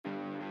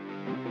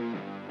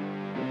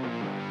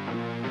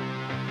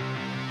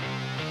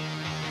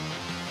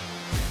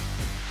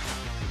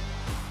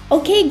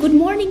Okay, good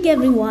morning,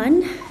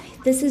 everyone.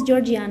 This is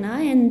Georgiana,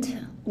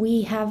 and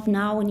we have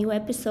now a new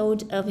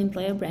episode of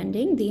Employer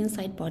Branding, the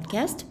Inside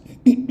Podcast.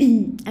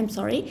 I'm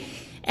sorry.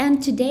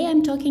 And today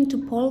I'm talking to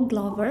Paul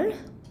Glover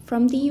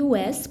from the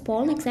US.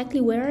 Paul, exactly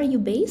where are you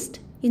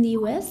based in the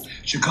US?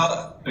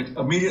 Chicago,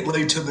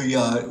 immediately to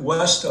the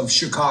west of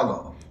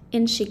Chicago.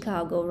 In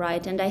Chicago,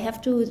 right. And I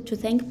have to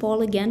thank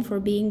Paul again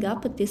for being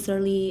up at this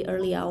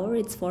early hour.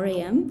 It's 4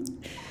 a.m.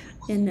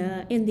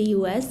 in the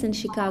US, in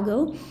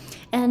Chicago.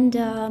 And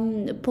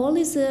Paul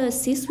is a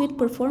C-suite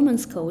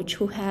performance coach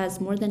who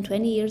has more than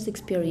 20 years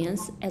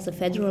experience as a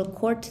federal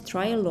court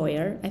trial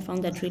lawyer. I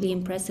found that really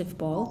impressive,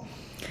 Paul.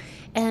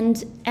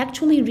 And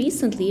actually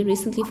recently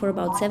for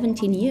about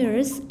 17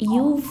 years,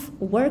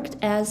 you've worked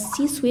as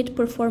C-suite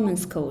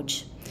performance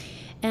coach.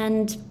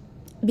 And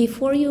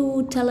before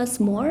you tell us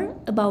more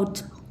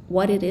about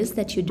what it is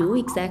that you do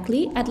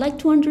exactly, I'd like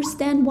to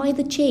understand why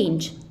the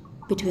change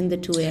between the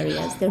two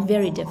areas. They're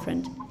very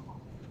different.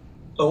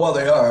 Oh, well,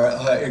 they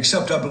are,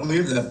 except I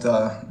believe that,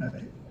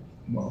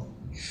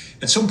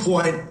 at some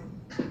point,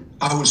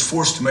 I was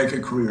forced to make a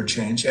career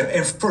change.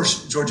 And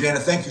first, Georgiana,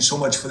 thank you so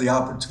much for the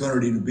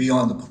opportunity to be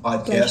on the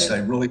podcast. Pleasure. I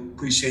really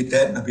appreciate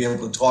that, and to be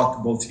able to talk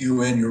to both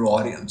you and your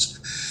audience.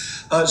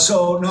 I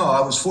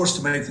was forced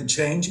to make the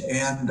change,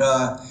 and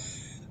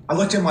I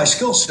looked at my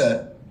skill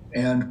set,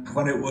 and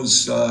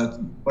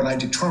when I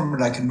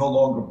determined I could no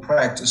longer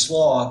practice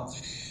law,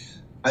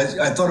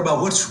 I thought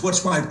about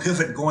what's my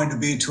pivot going to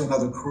be to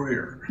another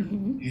career.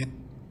 Mm-hmm. And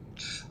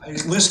I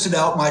listed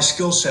out my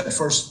skill set.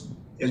 First,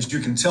 as you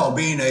can tell,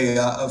 being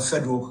a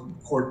federal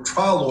court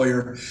trial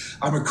lawyer,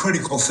 I'm a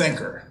critical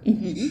thinker.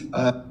 Mm-hmm.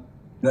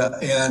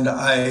 And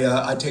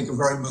I take a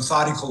very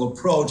methodical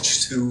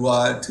approach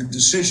to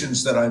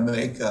decisions that I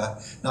make.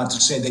 Not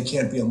to say they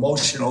can't be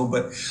emotional,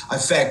 but I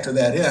factor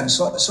that in.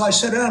 So I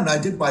sat down and I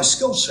did my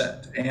skill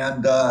set.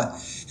 And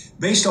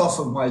based off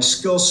of my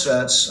skill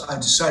sets, I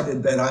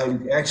decided that I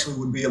actually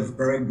would be a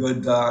very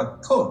good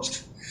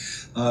coach.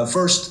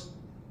 First,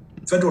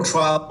 federal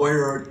trial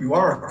lawyer, you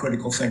are a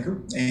critical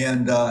thinker,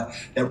 and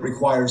that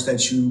requires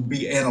that you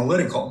be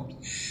analytical.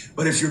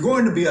 But if you're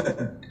going to be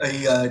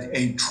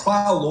a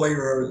trial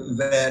lawyer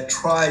that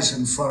tries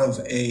in front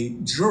of a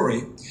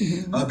jury,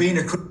 mm-hmm. Being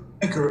a critical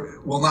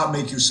thinker will not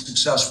make you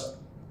successful.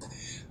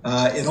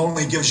 It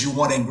only gives you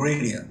one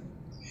ingredient.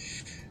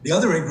 The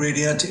other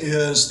ingredient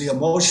is the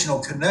emotional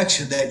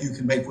connection that you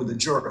can make with the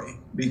jury,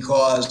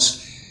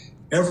 because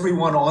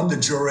everyone on the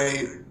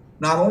jury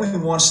not only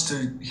wants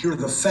to hear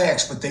the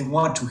facts, but they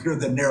want to hear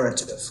the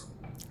narrative.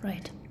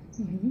 Right.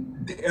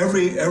 Mm-hmm.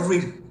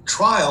 Every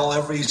trial,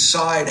 every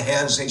side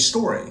has a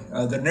story,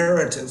 the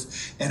narrative,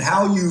 and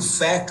how you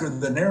factor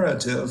the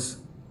narrative,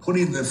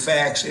 putting the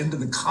facts into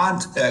the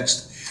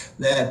context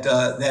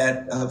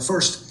that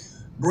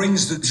first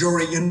brings the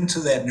jury into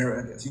that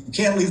narrative. You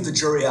can't leave the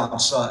jury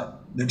outside.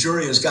 The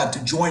jury has got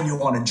to join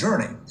you on a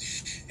journey.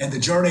 And the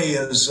journey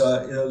is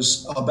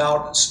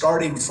about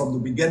starting from the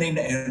beginning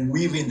and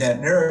weaving that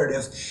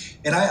narrative.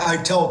 And I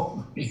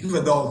tell,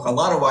 even though a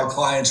lot of my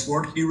clients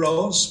weren't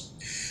heroes,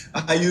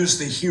 I use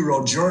the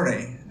hero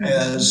journey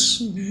as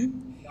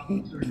an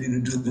opportunity to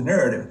do the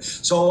narrative.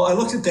 So I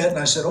looked at that and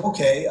I said,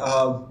 okay,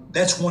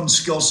 that's one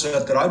skill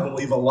set that I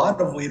believe a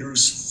lot of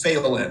leaders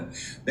fail in.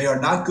 They are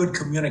not good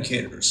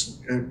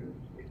communicators.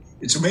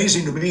 It's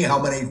amazing to me how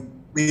many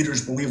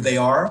leaders believe they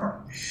are.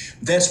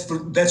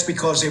 That's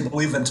because they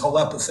believe in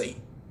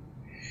telepathy.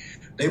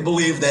 They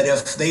believe that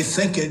if they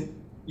think it,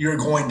 you're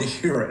going to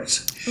hear it.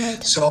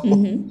 Right. So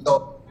and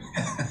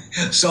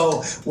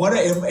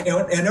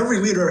every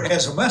leader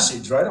has a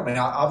message, right? I mean,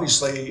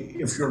 obviously,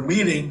 if you're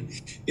leading,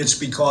 it's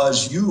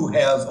because you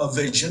have a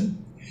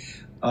vision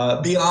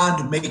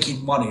beyond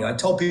making money. I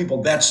tell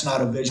people that's not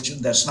a vision,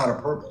 that's not a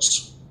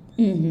purpose.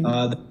 Mm-hmm.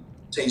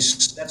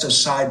 That's a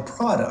side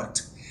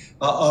product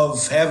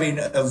of having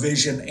a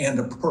vision and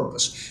a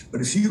purpose.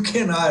 But if you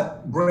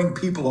cannot bring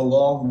people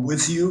along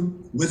with you,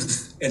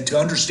 and to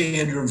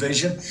understand your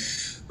vision,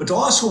 but to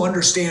also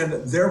understand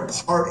their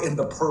part in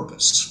the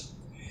purpose,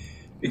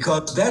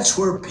 because that's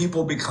where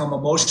people become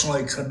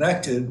emotionally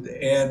connected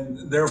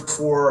and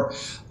therefore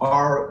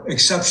are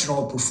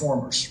exceptional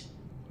performers.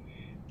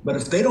 But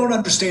if they don't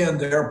understand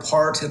their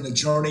part in the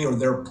journey or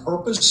their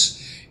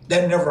purpose,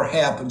 that never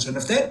happens. And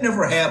if that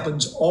never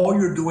happens, all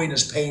you're doing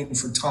is paying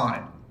for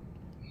time.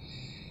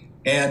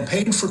 And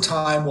paying for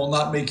time will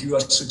not make you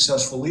a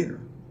successful leader.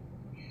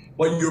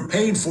 What you're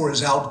paying for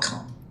is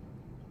outcome.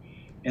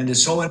 And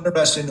it's so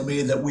interesting to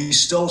me that we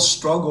still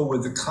struggle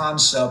with the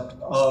concept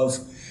of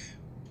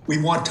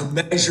we want to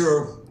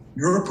measure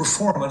your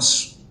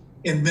performance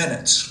in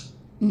minutes,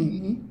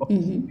 mm-hmm.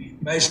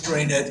 Mm-hmm.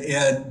 measuring it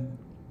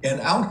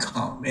in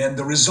outcome and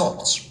the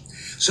results.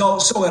 So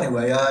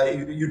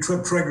anyway, you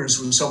trip triggers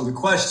with some of the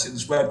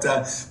questions, but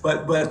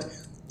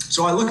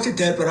so I looked at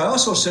that, but I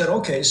also said,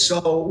 okay, so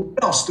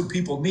what else do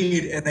people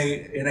need in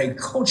a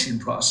coaching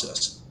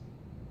process?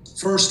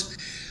 First,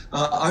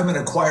 I'm an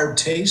acquired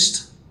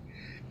taste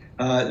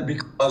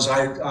because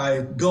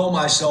I bill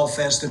myself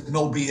as the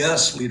no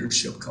BS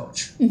leadership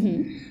coach.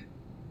 Mm-hmm.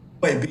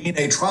 Being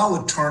a trial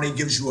attorney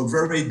gives you a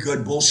very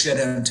good bullshit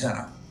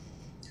antenna.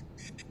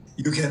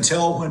 You can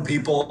tell when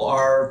people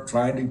are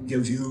trying to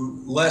give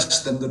you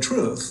less than the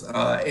truth.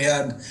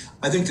 And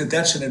I think that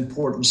that's an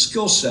important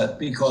skill set,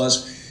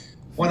 because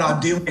when I'm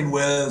dealing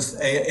with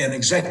an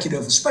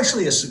executive,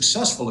 especially a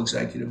successful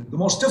executive, the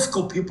most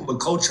difficult people to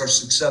coach are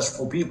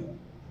successful people,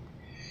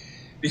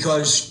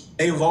 because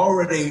they've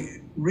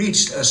already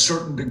reached a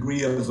certain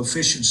degree of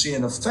efficiency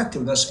and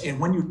effectiveness. And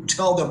when you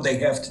tell them they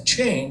have to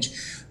change,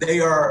 they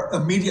are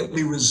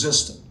immediately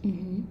resistant.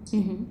 Mm-hmm.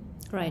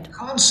 Mm-hmm. Right. The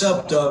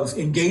concept of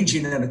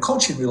engaging in a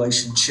coaching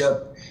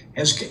relationship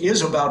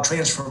is about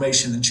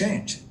transformation and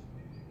change.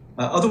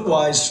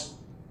 Otherwise,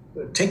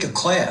 take a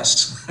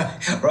class,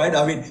 right?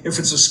 I mean, if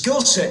it's a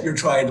skill set you're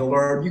trying to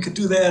learn, you could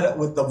do that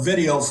with a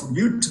video from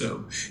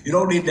YouTube. You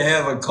don't need to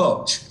have a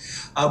coach.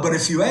 But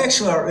if you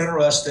actually are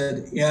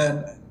interested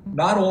in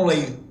not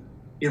only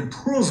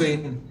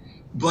improving,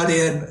 but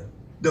in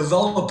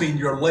developing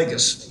your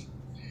legacy.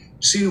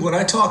 See, when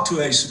I talk to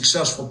a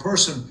successful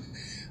person,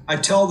 I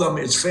tell them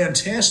it's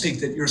fantastic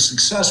that you're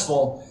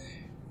successful.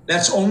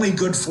 That's only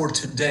good for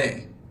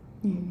today.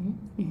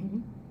 Mm-hmm. Mm-hmm.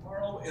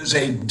 Tomorrow is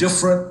a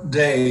different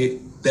day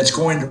that's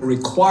going to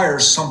require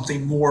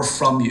something more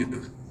from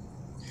you.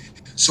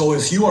 So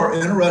if you are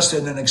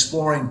interested in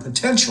exploring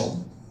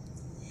potential,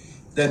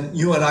 then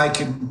you and I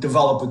can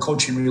develop a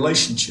coaching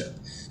relationship,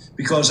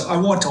 because I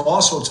want to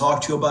also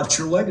talk to you about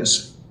your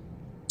legacy.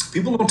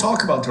 People don't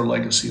talk about their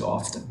legacy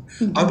often.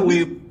 Mm-hmm. I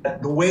believe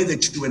that the way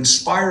that you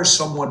inspire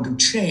someone to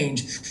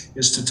change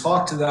is to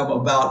talk to them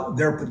about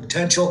their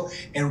potential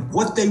and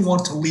what they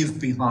want to leave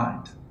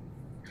behind.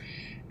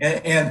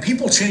 And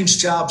people change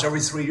jobs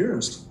every 3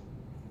 years.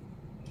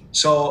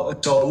 So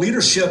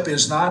leadership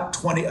is not a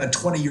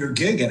 20-year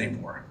gig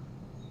anymore.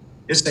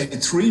 It's a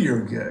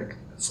 3-year gig,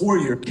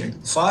 4-year gig,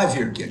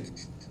 5-year gig.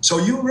 So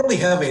you really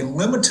have a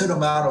limited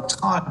amount of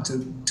time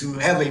to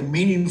have a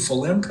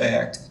meaningful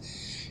impact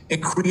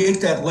and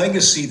create that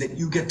legacy that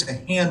you get to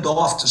hand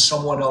off to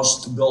someone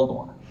else to build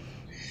on.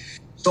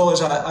 So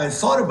as I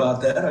thought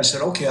about that, I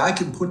said, okay, I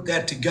can put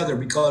that together,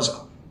 because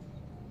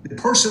the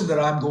person that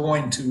I'm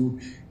going to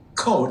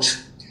coach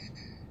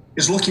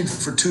is looking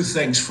for two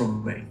things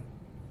from me.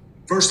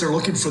 First, they're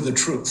looking for the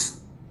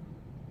truth.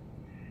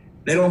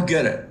 They don't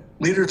get it.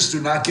 Leaders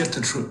do not get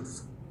the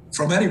truth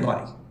from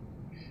anybody.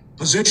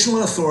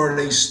 Positional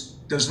authority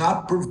does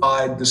not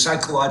provide the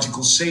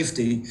psychological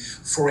safety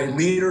for a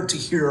leader to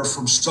hear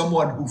from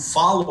someone who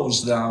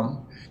follows them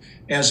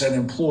as an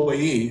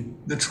employee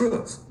the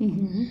truth.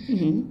 Mm-hmm.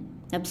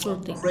 Mm-hmm.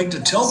 Absolutely. I'm afraid to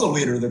tell the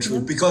leader the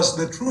truth, because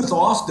the truth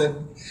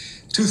often,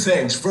 two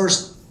things.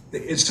 First,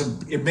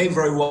 it may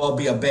very well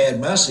be a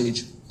bad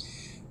message.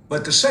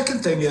 But the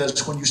second thing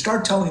is, when you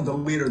start telling the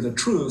leader the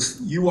truth,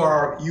 you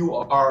are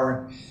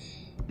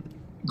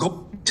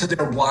going to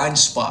their blind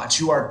spots.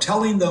 You are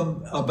telling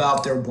them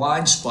about their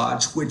blind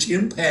spots, which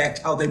impact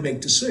how they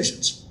make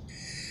decisions.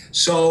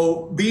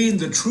 So being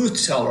the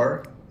truth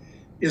teller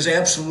is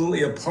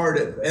absolutely a part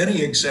of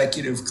any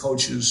executive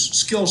coach's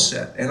skill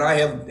set. And I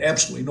have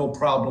absolutely no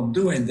problem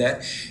doing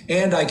that.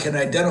 And I can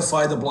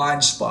identify the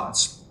blind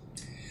spots.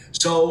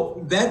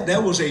 So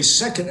that was a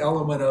second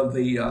element of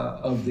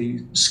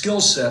the skill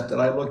set that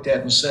I looked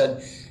at and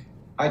said,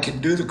 I can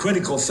do the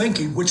critical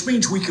thinking, which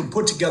means we can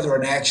put together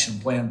an action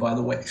plan, by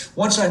the way.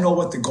 Once I know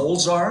what the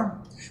goals are,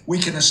 we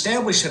can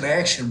establish an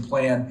action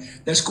plan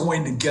that's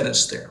going to get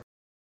us there.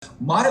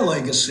 My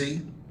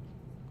legacy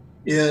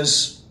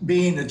is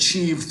being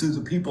achieved through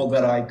the people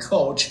that I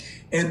coach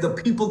and the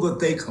people that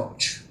they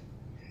coach.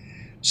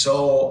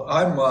 So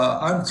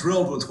I'm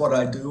thrilled with what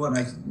I do, and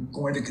I'm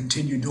going to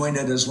continue doing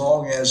it as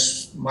long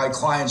as my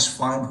clients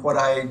find what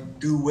I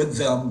do with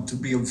them to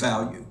be of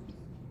value.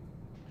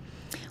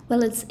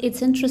 Well,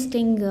 it's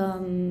interesting.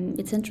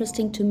 It's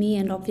interesting to me,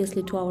 and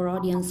obviously to our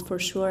audience for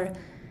sure,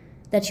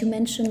 that you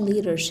mentioned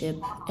leadership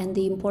and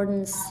the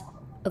importance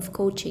of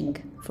coaching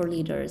for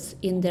leaders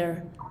in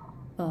their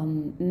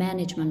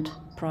management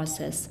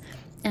process.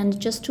 And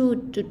just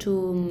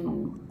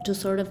to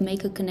sort of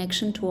make a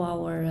connection to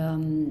our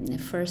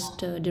first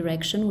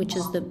direction, which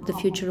is the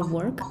future of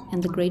work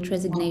and the Great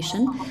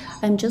Resignation,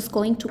 I'm just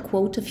going to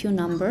quote a few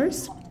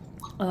numbers.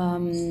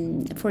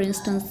 For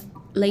instance,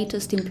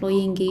 latest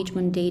employee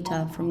engagement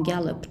data from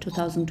Gallup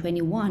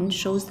 2021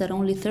 shows that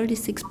only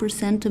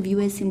 36% of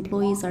US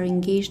employees are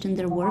engaged in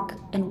their work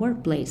and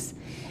workplace.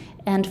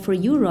 And for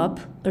Europe,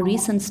 a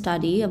recent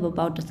study of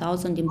about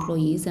 1,000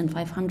 employees and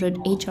 500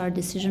 HR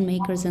decision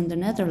makers in the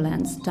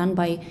Netherlands, done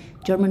by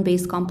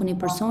German-based company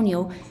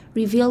Personio,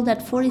 revealed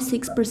that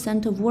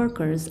 46% of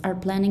workers are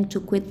planning to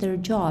quit their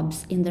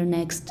jobs in their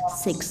next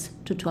 6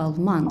 to 12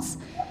 months.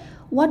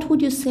 What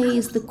would you say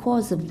is the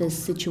cause of this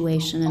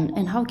situation,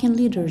 and how can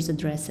leaders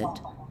address it?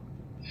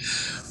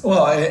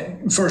 Well,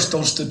 first,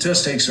 those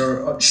statistics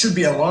should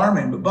be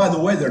alarming, but by the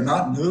way, they're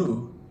not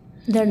new.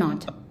 They're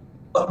not.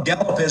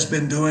 Gallup has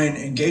been doing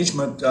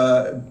engagement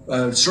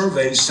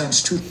surveys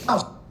since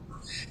 2000.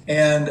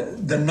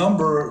 And the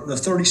number, the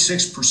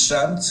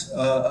 36%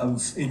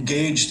 of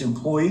engaged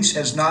employees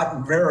has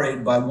not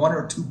varied by 1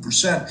 or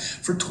 2%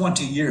 for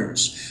 20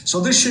 years. So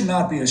this should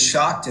not be a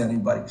shock to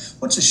anybody.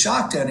 What's a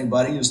shock to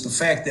anybody is the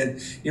fact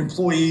that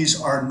employees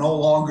are no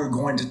longer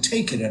going to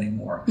take it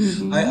anymore.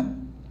 I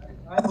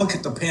look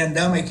at the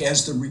pandemic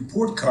as the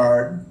report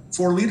card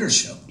for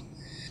leadership.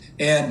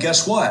 And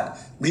guess what?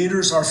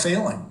 Leaders are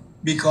failing.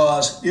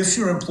 Because if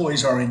your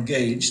employees are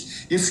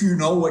engaged, if you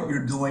know what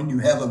you're doing, you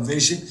have a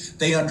vision,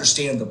 they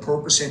understand the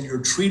purpose, and you're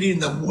treating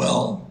them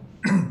well,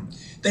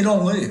 they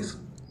don't leave.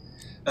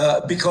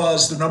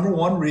 Because the number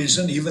one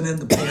reason, even in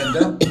the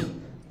pandemic,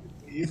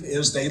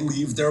 is they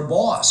leave their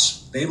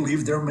boss, they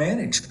leave their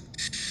manager.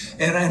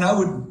 And I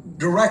would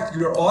direct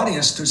your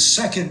audience to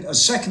a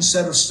second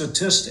set of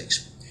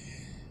statistics.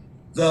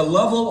 The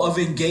level of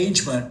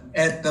engagement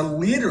at the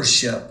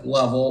leadership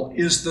level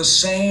is the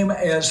same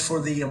as for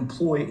the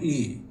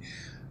employee.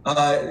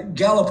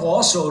 Gallup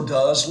also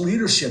does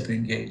leadership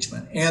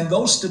engagement, and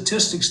those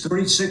statistics,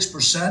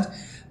 36%,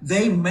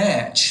 they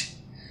match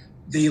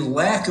the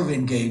lack of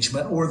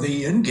engagement or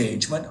the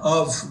engagement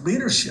of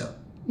leadership.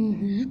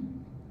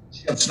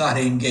 It's not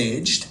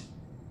engaged.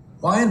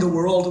 Why in the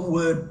world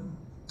would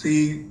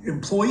the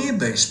employee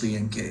base be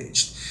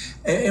engaged?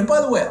 And by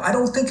the way, I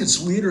don't think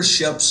it's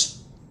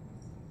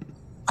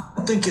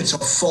I think it's a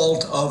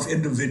fault of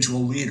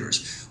individual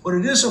leaders. What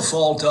it is a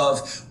fault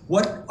of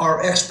what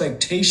our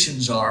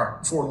expectations are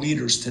for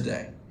leaders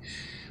today.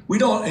 We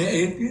don't,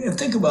 and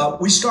think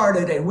about, we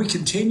started and we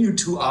continue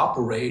to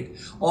operate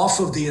off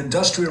of the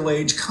industrial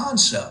age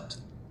concept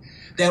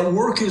that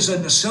work is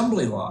an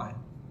assembly line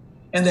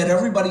and that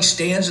everybody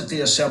stands at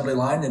the assembly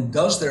line and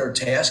does their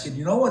task. And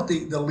you know what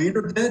the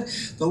leader did?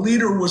 The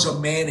leader was a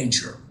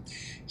manager.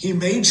 He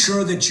made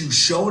sure that you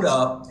showed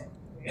up,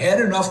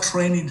 had enough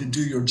training to do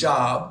your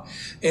job,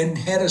 and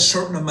had a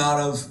certain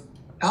amount of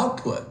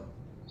output.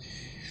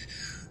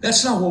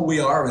 That's not what we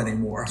are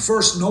anymore.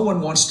 First, no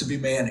one wants to be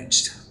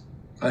managed.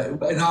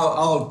 And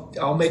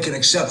I'll make an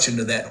exception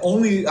to that.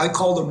 I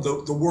call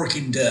them the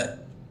working dead.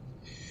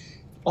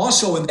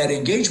 Also in that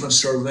engagement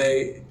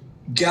survey,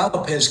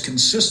 Gallup has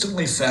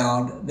consistently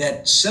found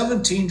that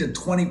 17 to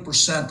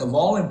 20% of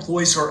all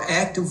employees are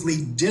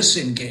actively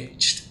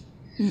disengaged,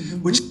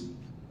 which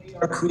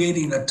are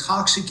creating a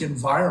toxic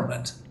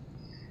environment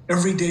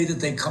every day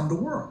that they come to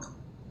work.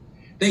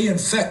 They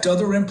infect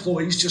other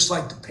employees, just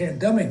like the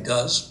pandemic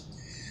does,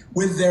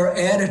 with their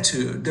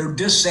attitude, their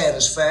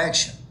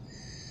dissatisfaction.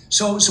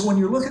 So when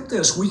you look at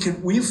this,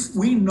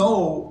 we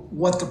know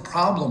what the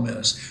problem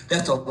is,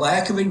 that the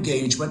lack of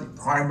engagement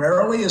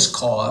primarily is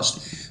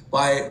caused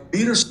by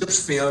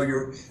leadership's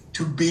failure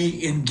to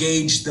be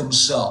engaged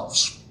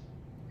themselves.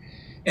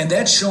 And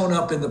that's shown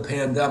up in the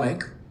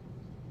pandemic.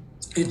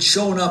 It's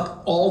shown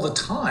up all the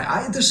time.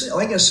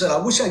 Like I said, I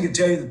wish I could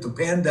tell you that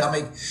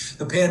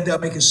the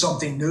pandemic is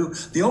something new.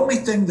 The only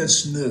thing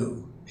that's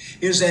new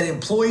is that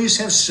employees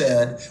have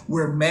said,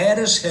 we're mad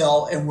as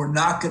hell and we're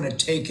not going to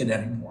take it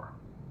anymore.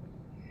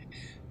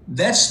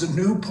 That's the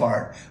new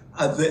part.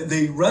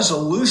 The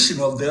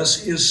resolution of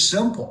this is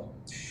simple.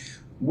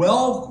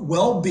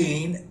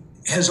 Well-being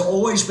has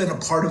always been a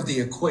part of the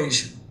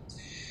equation.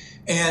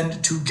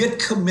 And to get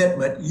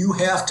commitment, you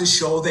have to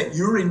show that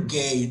you're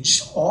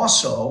engaged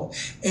also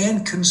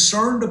and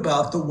concerned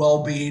about the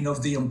well-being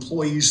of the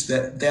employees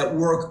that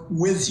work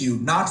with you,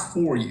 not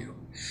for you.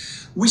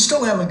 We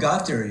still haven't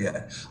got there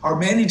yet. Our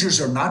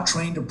managers are not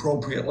trained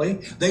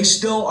appropriately. They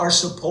still are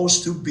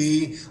supposed to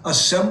be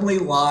assembly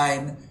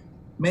line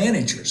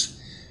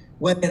managers,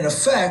 when in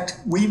effect,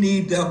 we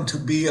need them to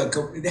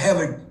have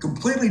a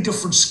completely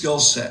different skill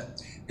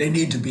set. They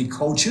need to be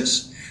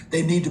coaches.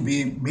 They need to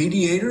be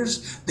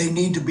mediators. They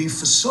need to be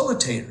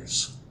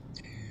facilitators.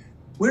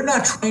 We're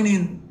not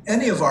training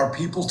any of our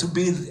people to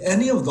be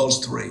any of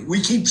those three.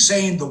 We keep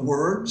saying the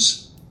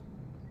words,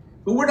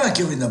 but we're not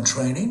giving them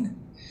training.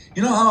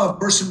 You know how a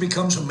person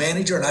becomes a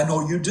manager, and I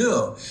know you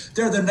do.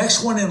 They're the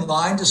next one in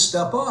line to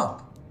step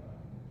up,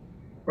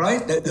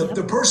 right?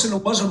 The person who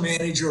was a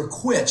manager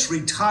quits,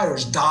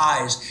 retires,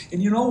 dies.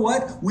 And you know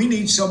what? We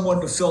need someone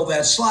to fill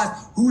that slot.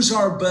 Who's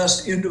our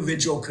best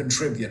individual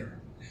contributor?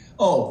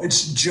 Oh,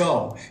 it's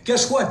Joe.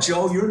 Guess what,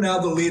 Joe? You're now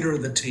the leader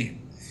of the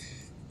team.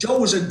 Joe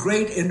was a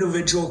great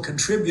individual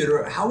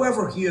contributor.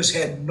 However, he has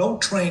had no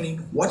training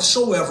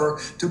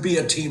whatsoever to be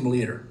a team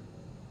leader.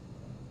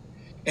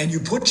 And you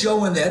put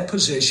Joe in that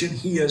position,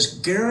 he is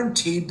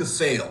guaranteed to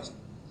fail.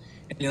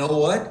 And you know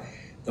what?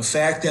 The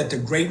fact that the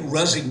great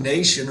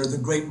resignation or the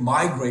great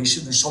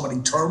migration, there's so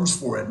many terms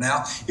for it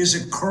now, is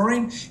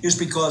occurring is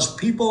because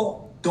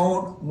people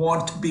don't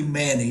want to be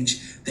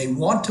managed. They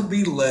want to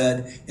be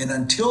led. And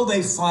until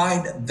they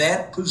find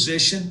that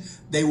position,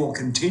 they will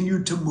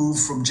continue to move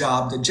from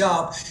job to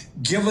job,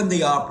 given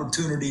the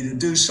opportunity to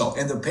do so.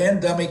 And the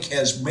pandemic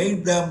has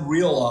made them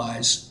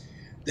realize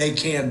they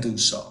can do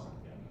so.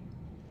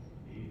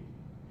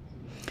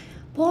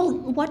 Paul,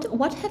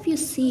 what have you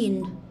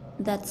seen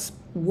that's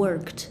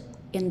worked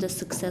in the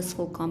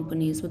successful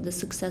companies with the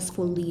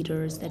successful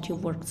leaders that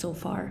you've worked so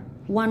far?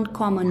 One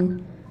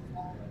common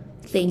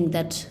thing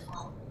that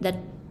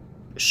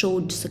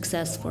showed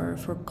success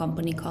for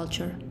company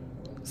culture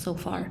so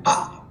far?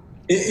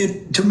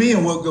 To me,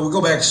 and we'll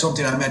go back to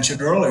something I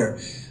mentioned earlier,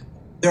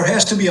 there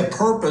has to be a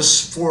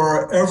purpose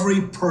for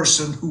every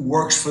person who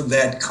works for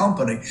that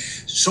company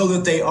so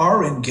that they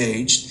are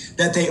engaged,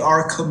 that they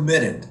are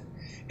committed.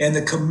 And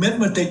the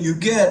commitment that you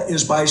get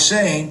is by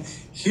saying,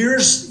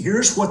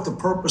 here's what the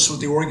purpose of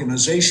the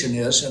organization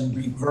is, and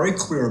be very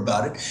clear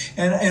about it,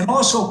 and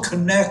also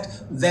connect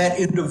that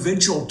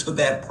individual to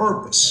that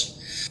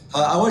purpose.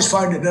 I always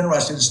find it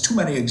interesting. There's too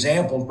many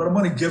examples, but I'm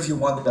going to give you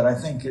one that I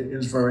think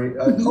is very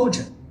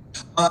cogent.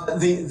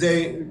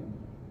 The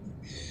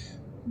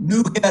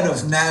new head of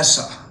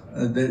NASA,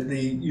 the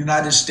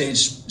United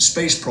States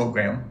Space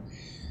Program,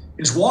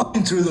 is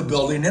walking through the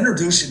building,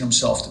 introducing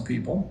himself to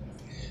people,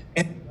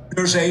 and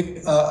there's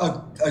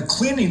a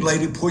cleaning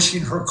lady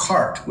pushing her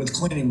cart with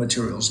cleaning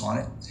materials on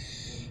it,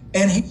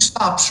 and he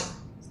stops her,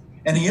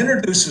 and he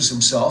introduces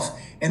himself,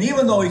 and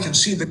even though he can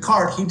see the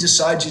cart, he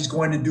decides he's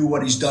going to do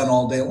what he's done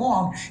all day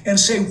long and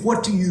say,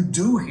 "What do you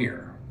do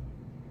here?"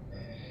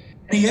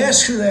 And he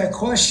asks her that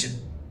question.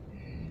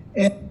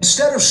 And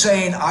instead of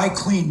saying, "I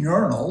clean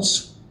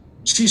urinals,"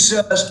 she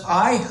says,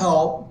 "I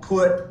help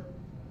put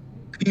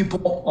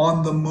people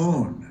on the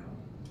moon."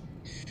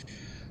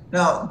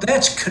 Now,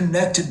 that's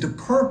connected to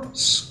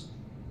purpose.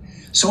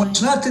 So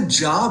it's not the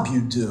job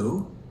you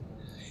do,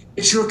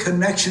 it's your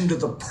connection to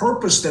the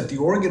purpose that the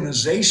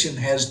organization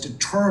has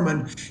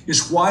determined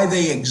is why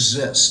they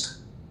exist.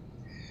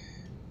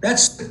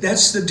 That's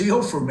the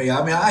deal for me.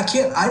 I mean,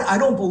 I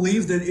don't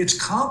believe that it's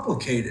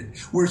complicated.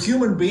 We're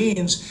human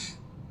beings.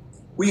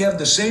 We have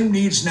the same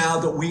needs now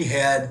that we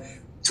had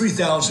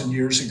 3,000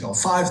 years ago,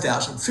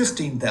 5,000,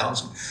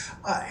 15,000.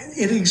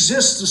 It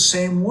exists the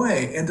same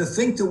way. And to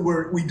think that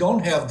we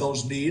don't have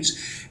those needs,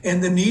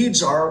 and the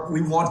needs are,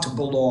 we want to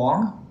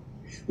belong,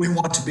 we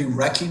want to be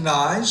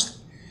recognized,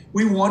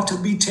 we want to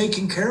be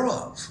taken care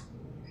of.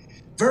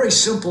 Very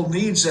simple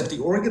needs that the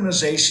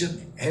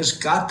organization has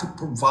got to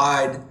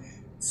provide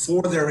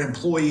for their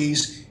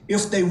employees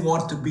if they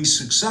want to be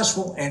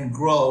successful and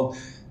grow,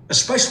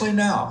 especially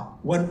now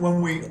when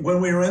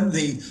we're in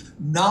the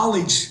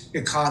knowledge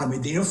economy,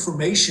 the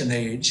information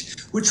age,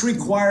 which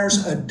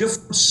requires a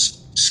different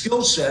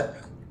skill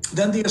set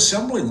than the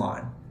assembly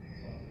line.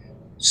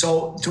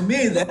 So to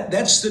me,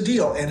 that's the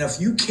deal. And if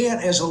you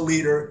can't, as a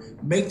leader,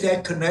 make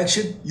that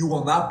connection, you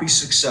will not be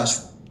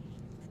successful.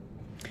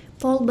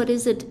 Paul, but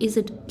is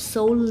it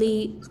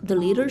solely the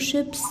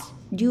leadership's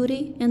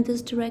duty in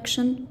this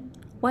direction?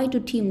 Why do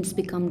teams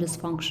become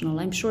dysfunctional?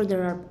 I'm sure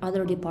there are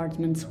other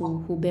departments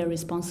who bear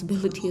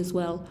responsibility as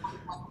well.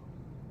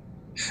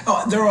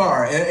 There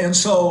are. And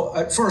so,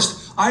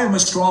 first, I am a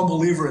strong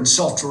believer in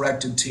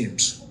self-directed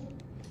teams.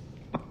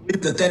 I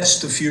believe that's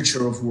the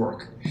future of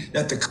work.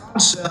 That the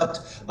concept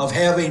of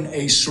having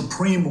a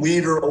supreme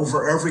leader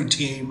over every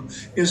team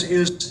is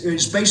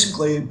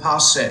basically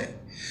passé.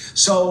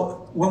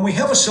 So when we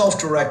have a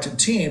self-directed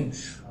team,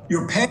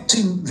 you're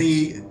passing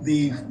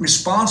the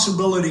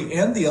responsibility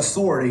and the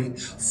authority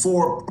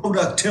for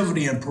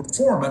productivity and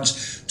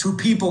performance to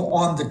people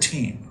on the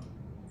team.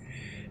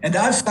 And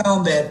I've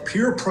found that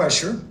peer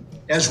pressure,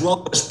 as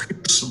well as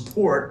peer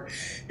support,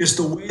 is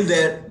the way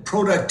that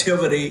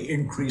productivity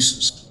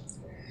increases.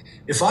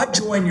 If I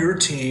join your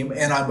team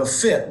and I'm a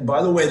fit, and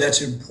by the way,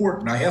 that's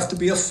important, I have to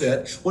be a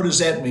fit. What does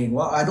that mean?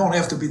 Well, I don't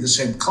have to be the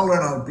same color,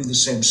 I don't have to be the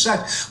same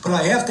sex, but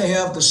I have to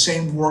have the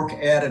same work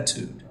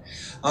attitude.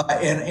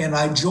 And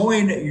I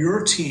join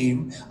your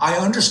team, I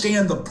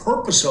understand the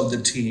purpose of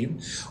the team,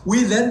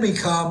 we then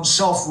become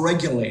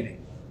self-regulating.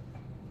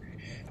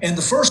 And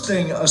the first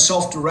thing a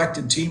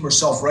self-directed team or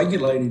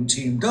self-regulating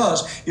team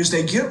does is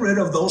they get rid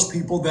of those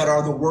people that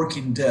are the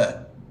working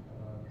dead.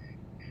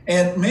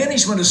 And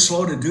management is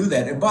slow to do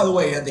that. And by the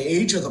way, in the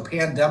age of the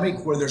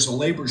pandemic where there's a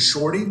labor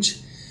shortage,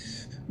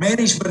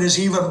 management is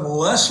even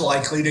less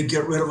likely to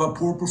get rid of a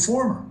poor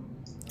performer.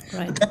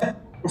 Right. But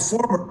that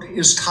performer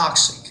is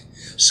toxic.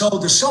 So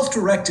the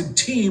self-directed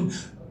team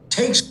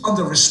takes on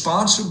the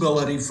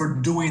responsibility for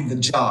doing the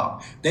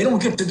job. They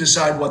don't get to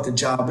decide what the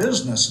job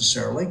is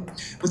necessarily,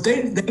 but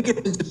they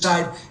get to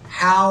decide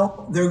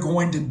how they're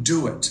going to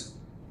do it.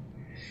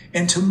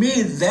 And to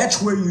me,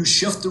 that's where you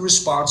shift the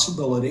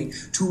responsibility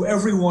to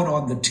everyone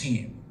on the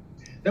team.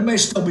 There may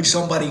still be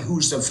somebody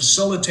who's the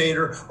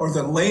facilitator or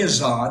the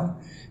liaison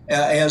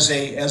as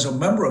a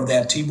member of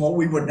that team, what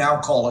we would now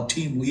call a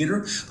team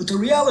leader. But the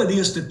reality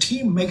is the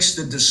team makes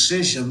the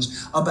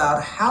decisions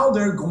about how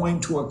they're going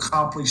to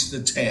accomplish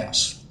the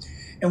task.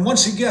 And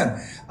once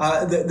again,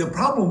 the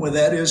problem with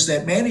that is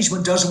that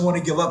management doesn't want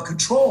to give up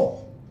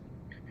control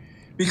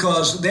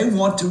because they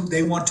want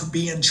to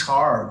be in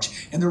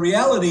charge. And the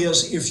reality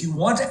is, if you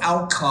want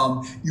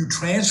outcome, you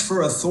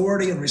transfer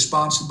authority and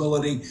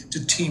responsibility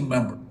to team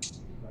members.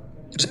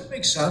 Does that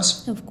make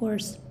sense? Of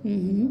course.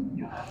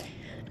 Mm-hmm.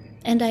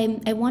 And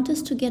I want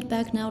us to get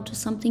back now to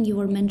something you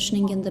were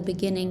mentioning in the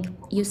beginning.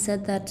 You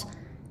said that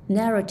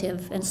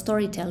narrative and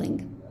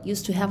storytelling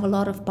used to have a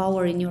lot of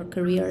power in your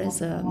career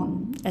as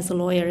a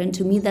lawyer. And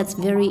to me, that's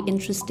very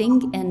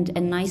interesting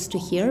and nice to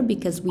hear,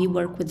 because we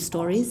work with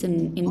stories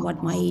in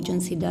what my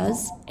agency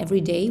does.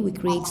 Every day we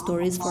create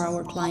stories for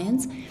our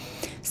clients.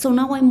 So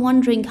now I'm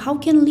wondering, how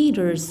can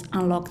leaders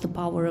unlock the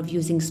power of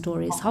using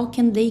stories? How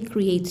can they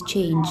create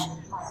change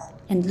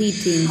and lead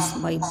teams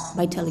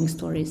by telling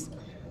stories?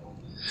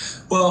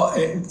 Well,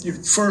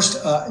 first,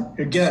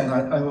 again,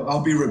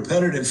 I'll be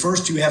repetitive.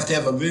 First, you have to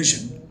have a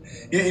vision.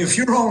 If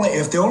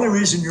the only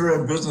reason you're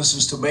in business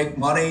is to make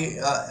money,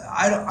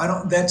 I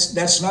don't.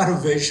 That's not a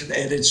vision,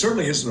 and it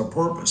certainly isn't a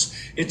purpose.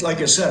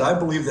 Like I said, I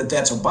believe that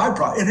that's a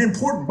byproduct, an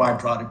important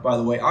byproduct. By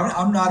the way,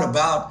 I'm not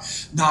about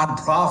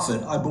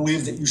nonprofit. I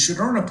believe that you should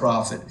earn a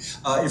profit.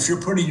 If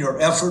you're putting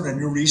your effort and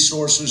your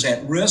resources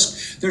at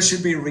risk, there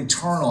should be a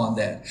return on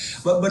that.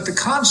 But the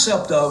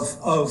concept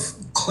of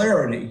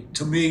clarity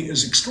to me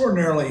is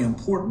extraordinarily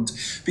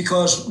important,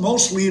 because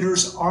most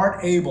leaders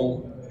aren't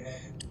able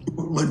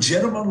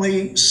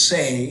legitimately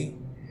say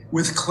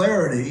with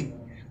clarity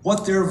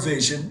what their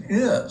vision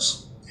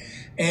is.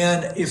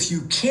 And if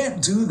you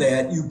can't do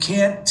that, you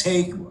can't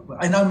take,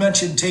 and I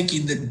mentioned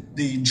taking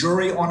the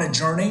jury on a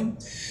journey.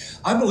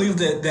 I believe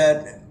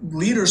that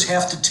leaders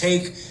have to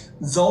take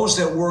those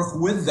that work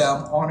with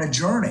them on a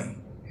journey.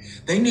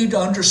 They need to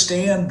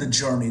understand the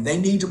journey. They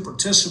need to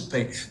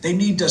participate. They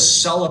need to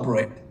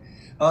celebrate.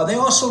 They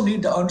also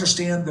need to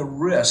understand the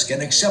risk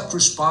and accept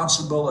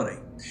responsibility.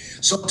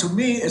 So to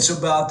me, it's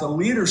about the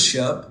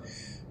leadership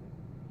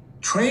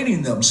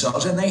training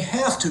themselves, and they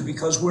have to,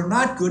 because we're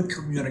not good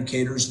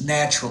communicators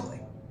naturally.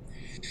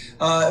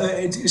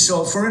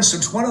 So for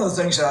instance, one of the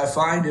things that I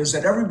find is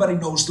that everybody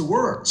knows the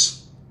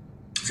words.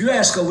 If you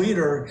ask a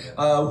leader,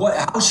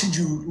 how should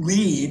you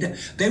lead,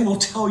 they will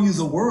tell you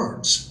the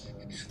words.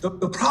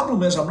 The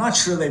problem is, I'm not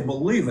sure they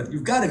believe it.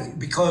 You've got to,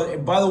 because,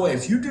 by the way,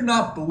 if you do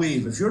not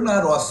believe, if you're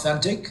not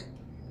authentic,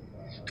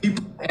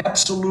 people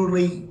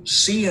absolutely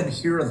see and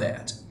hear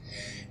that.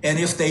 And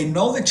if they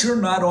know that you're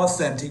not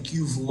authentic,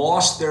 you've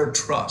lost their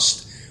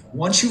trust.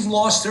 Once you've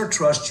lost their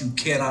trust, you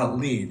cannot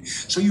lead.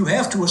 So you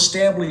have to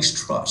establish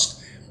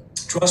trust.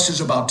 Trust is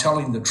about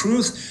telling the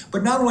truth,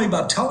 but not only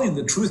about telling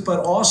the truth,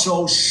 but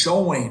also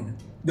showing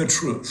the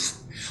truth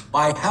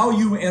by how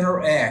you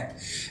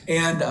interact.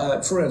 And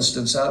for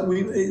instance,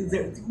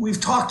 we've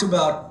talked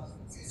about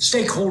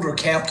stakeholder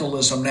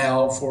capitalism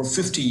now for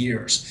 50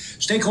 years.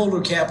 Stakeholder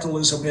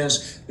capitalism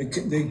is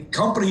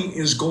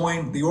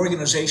the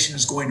organization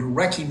is going to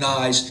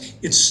recognize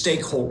its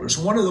stakeholders.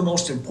 One of the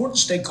most important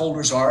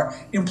stakeholders are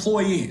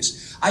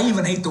employees. I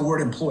even hate the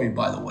word employee,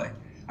 by the way.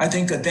 I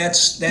think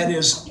that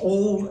is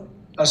old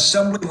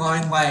assembly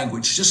line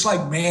language, just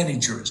like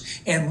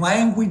managers. And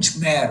language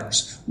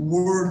matters.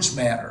 Words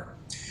matter.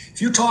 If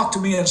you talk to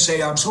me and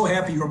say, I'm so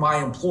happy you're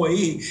my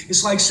employee,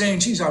 it's like saying,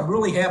 geez, I'm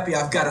really happy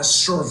I've got a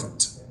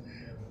servant.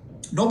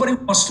 Nobody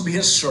wants to be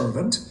a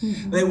servant.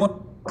 Mm-hmm. They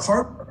want a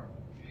partner.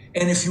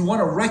 And if you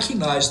want to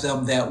recognize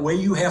them that way,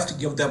 you have to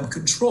give them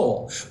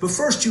control. But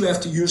first, you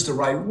have to use the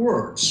right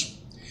words,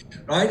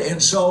 right?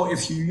 And so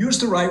if you use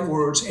the right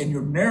words and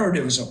your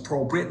narrative is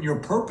appropriate and your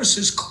purpose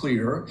is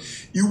clear,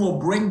 you will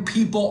bring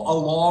people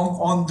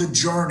along on the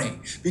journey,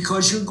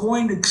 because you're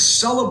going to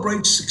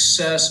celebrate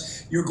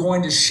success. You're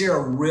going to share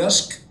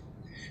risk.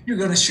 You're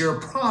going to share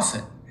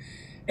profit.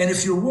 And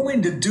if you're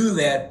willing to do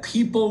that,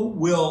 people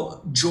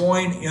will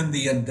join in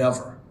the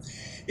endeavor.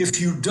 If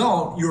you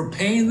don't, you're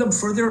paying them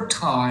for their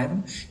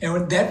time,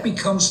 and that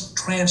becomes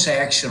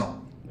transactional.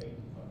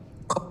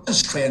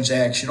 It's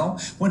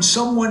transactional. When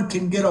someone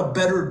can get a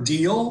better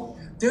deal,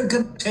 they're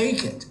going to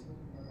take it.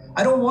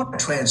 I don't want a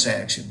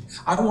transaction.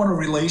 I want a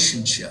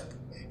relationship.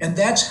 And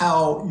that's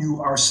how you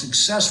are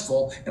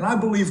successful. And I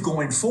believe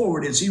going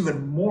forward, it's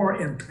even more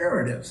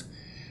imperative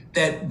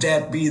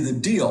that be the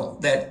deal,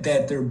 that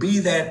there be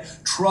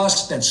that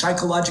trust, that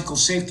psychological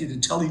safety to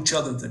tell each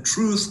other the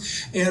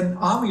truth, and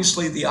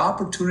obviously the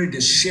opportunity to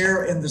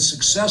share in the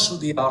success of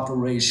the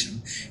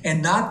operation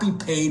and not be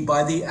paid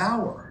by the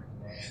hour.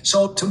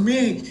 So to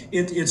me,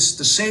 it's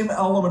the same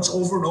elements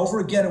over and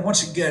over again. And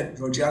once again,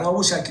 Georgiana, I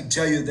wish I could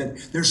tell you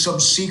that there's some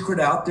secret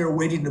out there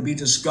waiting to be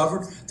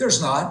discovered. There's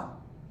not.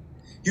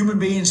 Human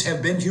beings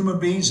have been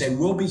human beings. They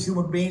will be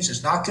human beings.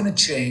 It's not going to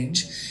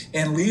change.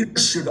 And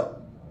leaders should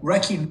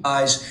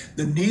recognize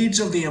the needs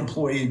of the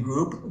employee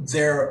group,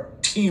 their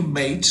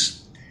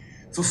teammates,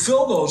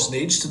 fulfill those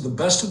needs to the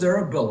best of their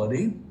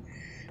ability,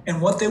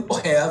 and what they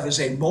will have is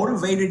a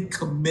motivated,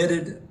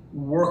 committed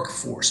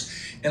workforce.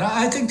 And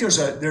I think there's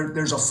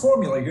a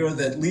formula here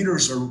that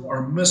leaders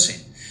are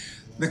missing.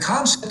 The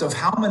concept of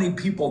how many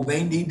people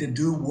they need to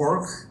do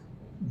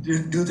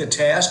the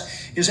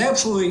task is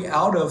absolutely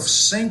out of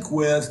sync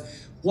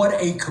with what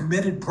a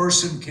committed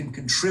person can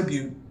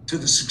contribute to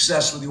the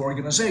success of the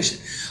organization.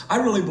 I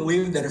really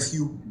believe that if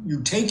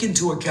you take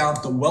into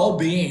account the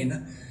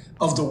well-being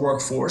of the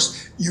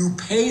workforce, you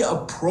pay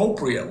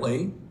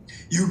appropriately,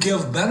 you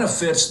give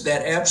benefits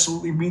that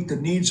absolutely meet the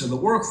needs of the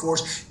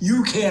workforce,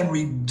 you can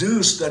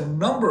reduce the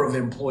number of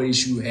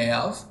employees you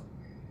have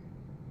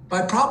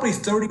by probably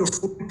 30 or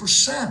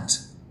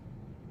 40%.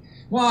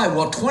 Why?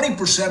 Well,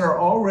 20% are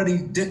already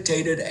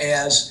dictated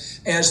as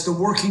the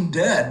working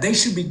dead. They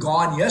should be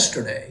gone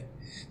yesterday.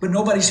 But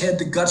nobody's had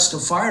the guts to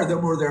fire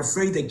them, or they're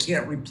afraid they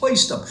can't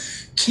replace them.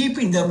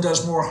 Keeping them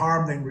does more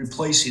harm than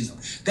replacing them.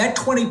 That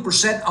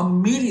 20%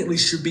 immediately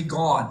should be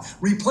gone.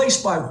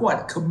 Replaced by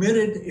what?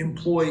 Committed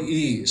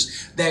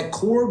employees. That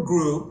core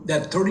group,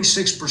 that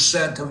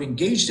 36% of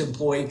engaged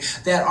employees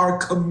that are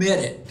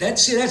committed.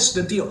 That's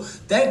the deal.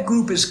 That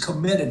group is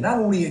committed, not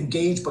only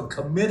engaged, but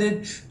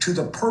committed to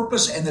the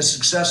purpose and the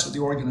success of the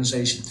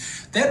organization.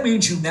 That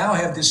means you now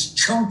have this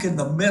chunk in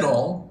the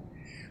middle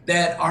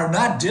that are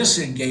not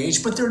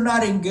disengaged, but they're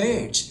not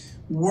engaged.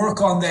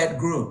 Work on that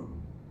group.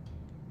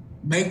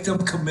 Make them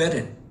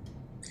committed.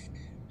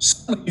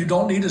 Suddenly, you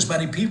don't need as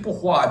many people.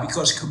 Why?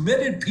 Because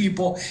committed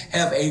people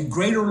have a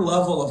greater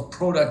level of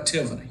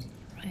productivity.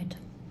 Right.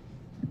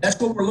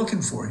 That's what we're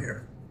looking for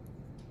here.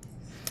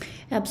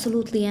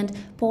 Absolutely. And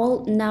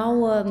Paul,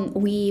 now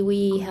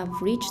we have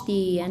reached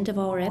the end of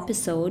our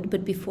episode,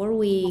 but before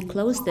we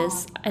close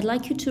this, I'd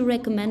like you to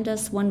recommend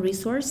us one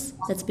resource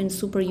that's been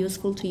super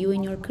useful to you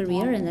in your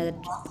career and that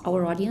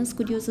our audience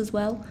could use as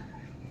well.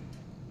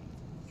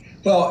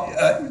 Well,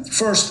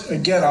 first,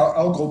 again,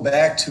 I'll go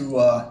back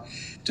to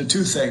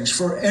two things.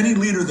 For any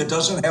leader that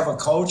doesn't have a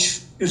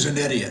coach is an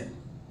idiot,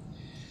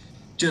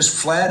 just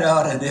flat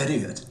out an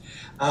idiot.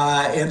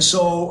 And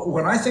so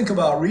when I think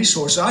about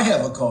resources, I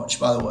have a coach,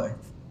 by the way.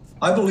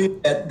 I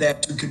believe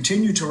that to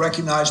continue to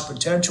recognize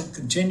potential,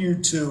 continue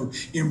to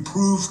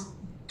improve,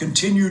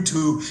 continue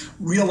to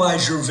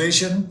realize your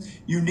vision,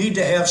 you need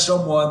to have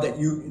someone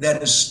that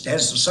has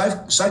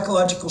the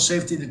psychological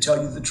safety to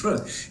tell you the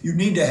truth. You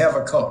need to have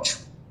a coach.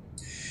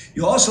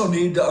 You also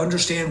need to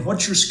understand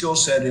what your skill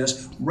set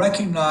is,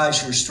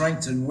 recognize your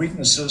strengths and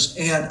weaknesses,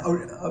 and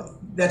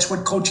that's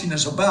what coaching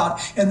is about,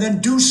 and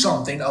then do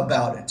something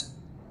about it.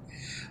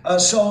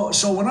 So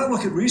when I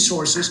look at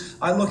resources,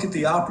 I look at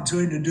the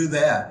opportunity to do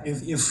that.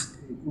 If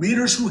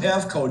leaders who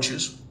have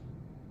coaches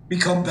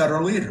become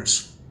better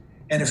leaders,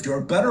 and if you're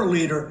a better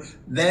leader,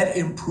 that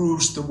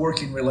improves the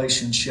working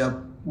relationship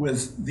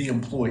with the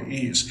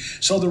employees.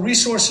 So the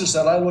resources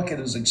that I look at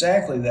is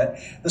exactly that.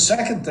 The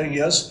second thing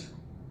is,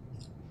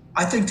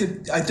 I think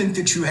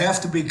that you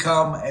have to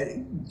become,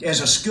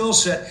 as a skill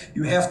set,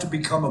 you have to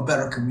become a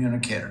better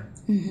communicator.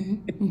 Mm-hmm.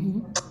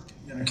 Mm-hmm.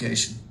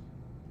 Communication.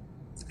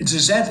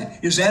 Is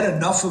that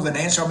enough of an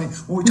answer? I mean,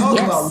 when we talk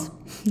about,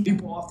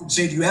 people often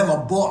say, do you have a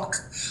book?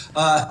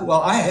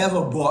 Well, I have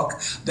a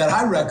book that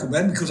I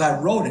recommend because I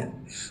wrote it.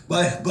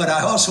 But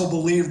I also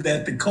believe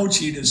that the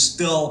coaching is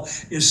still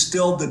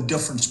the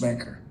difference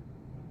maker.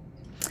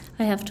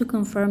 I have to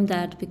confirm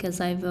that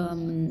because I've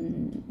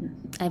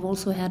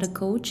also had a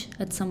coach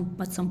at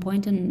some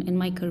point in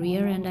my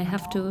career, and I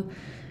have to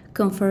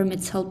confirm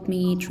it's helped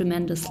me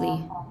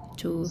tremendously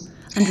to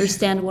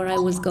understand where I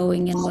was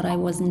going and what I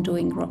wasn't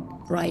doing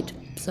right.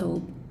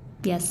 So,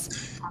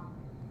 yes.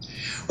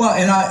 Well,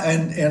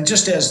 and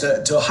just as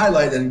to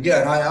highlight it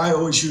again, I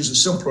always use a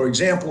simple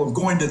example of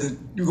going to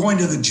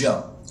the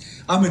gym.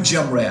 I'm a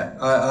gym rat.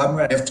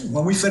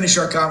 When we finish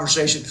our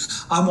conversation,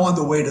 I'm on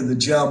the way to the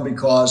gym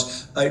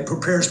because it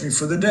prepares me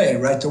for the day,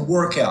 right? The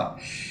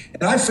workout.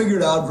 And I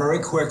figured out very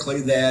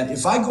quickly that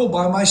if I go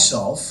by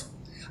myself,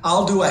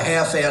 I'll do a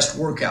half-assed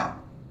workout.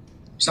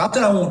 It's not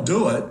that I won't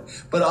do it,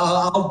 but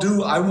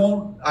I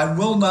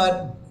will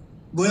not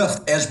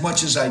lift as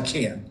much as I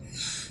can.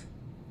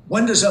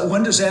 When does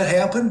that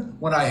happen?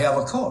 When I have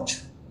a coach.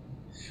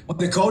 When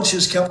the coach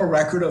has kept a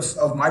record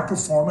of my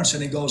performance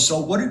and he goes, so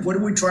what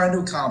are we trying to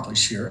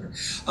accomplish here?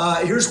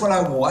 Here's what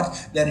I want.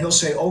 Then he'll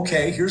say,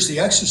 okay, here's the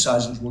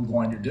exercises we're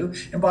going to do.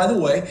 And by the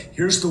way,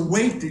 here's the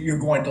weight that you're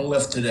going to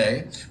lift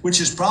today, which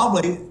is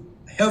probably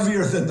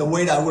heavier than the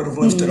weight I would have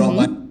lifted on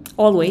my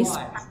always.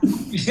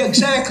 Yeah,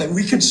 exactly.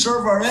 We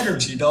conserve our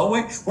energy, don't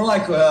we? We're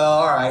like, well,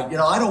 all right,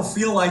 I don't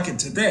feel like it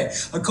today.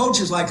 A coach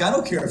is like, I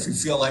don't care if you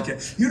feel like it.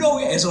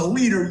 As a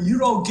leader, you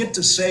don't get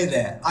to say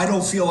that. I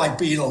don't feel like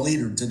being a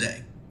leader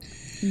today.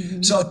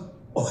 Mm-hmm. So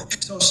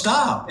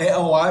stop.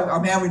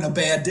 I'm having a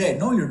bad day.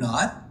 No, you're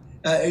not.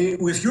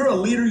 If you're a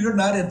leader, you're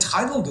not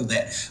entitled to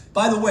that.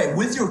 By the way,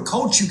 with your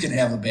coach, you can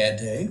have a bad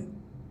day.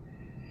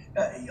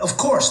 Of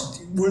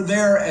course, we're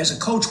there as a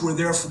coach, we're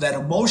there for that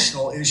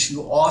emotional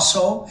issue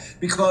also,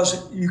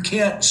 because you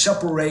can't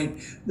separate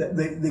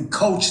the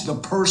coach, the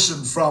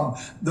person, from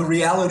the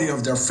reality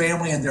of their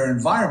family and their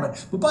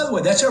environment. But by the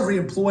way, that's every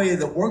employee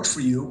that works for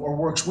you or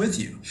works with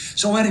you.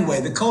 So anyway,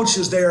 the coach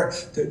is there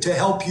to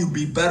help you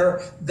be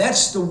better.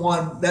 That's the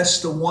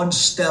one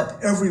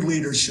step every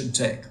leader should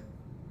take.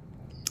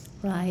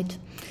 Right.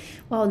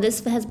 Wow,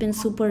 this has been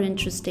super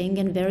interesting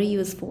and very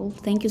useful.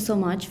 Thank you so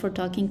much for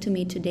talking to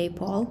me today,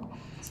 Paul.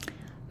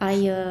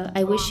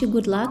 I wish you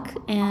good luck,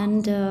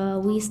 and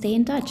we stay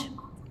in touch.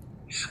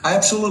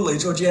 Absolutely.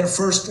 Georgiana,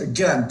 first,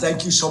 again,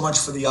 thank you so much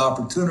for the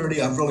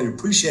opportunity. I really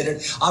appreciate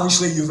it.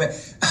 Obviously,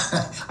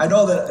 I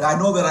know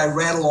that I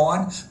rattle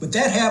on, but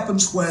that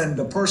happens when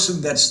the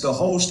person that's the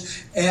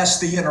host asks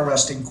the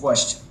interesting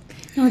question.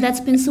 Oh, that's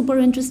been super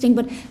interesting.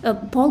 But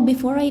Paul,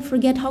 before I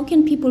forget, how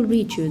can people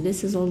reach you?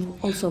 This is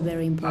also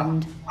very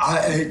important.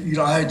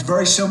 It's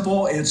very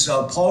simple. It's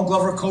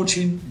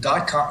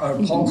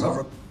paulglovercoaching.com. Paul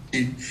Glover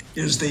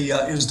is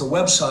the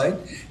website,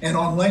 and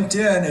on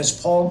LinkedIn is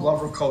Paul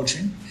Glover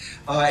Coaching.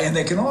 And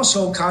they can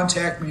also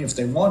contact me if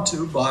they want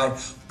to by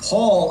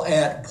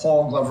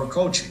Paul@Paul Glover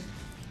Coaching.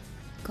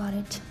 Got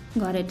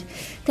it.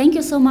 Thank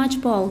you so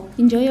much, Paul.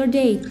 Enjoy your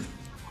day.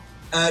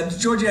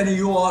 Georgiana,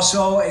 you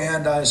also,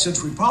 and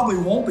since we probably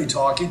won't be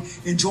talking,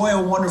 enjoy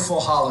a wonderful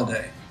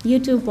holiday. You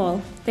too,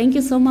 Paul. Thank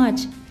you so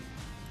much.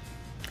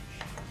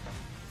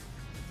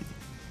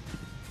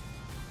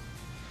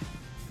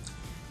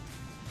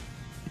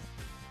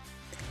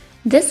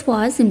 This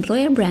was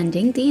Employer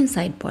Branding, the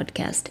Inside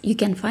Podcast. You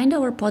can find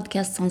our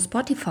podcasts on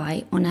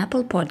Spotify, on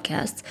Apple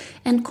Podcasts,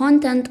 and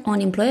content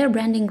on employer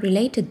branding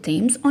related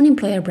themes on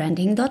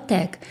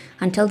employerbranding.tech.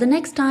 Until the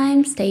next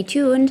time, stay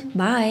tuned.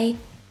 Bye.